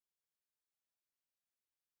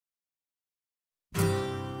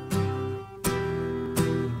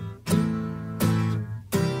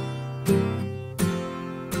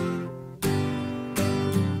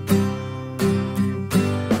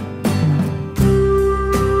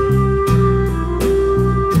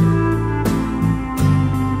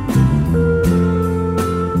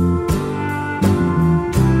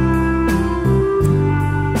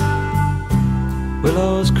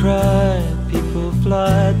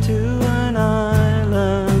to an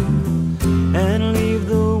island and leave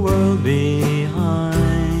the world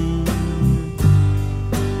behind.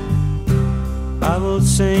 I will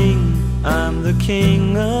sing, I'm the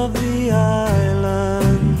king of the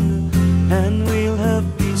island, and we'll have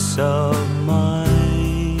peace of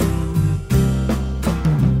mind.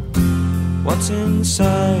 What's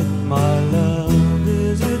inside my love?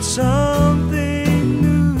 Is it something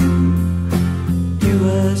new you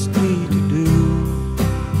asked me to do?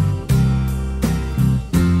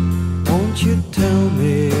 Won't you tell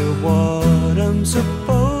me what I'm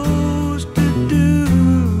supposed to do?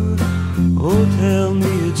 Oh, tell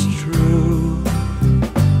me it's true.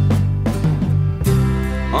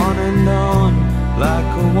 On and on, like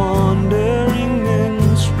a wandering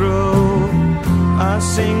minstrel, I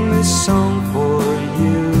sing this song for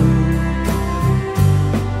you.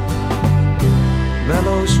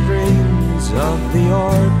 Mellow strings of the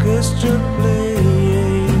orchestra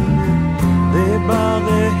playing, they bow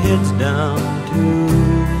their heads down too.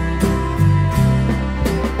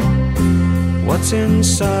 What's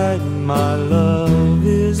inside my love?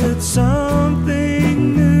 Is it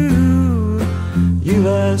something new you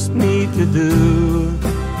asked me to do?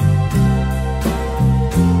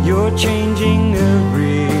 You're changing every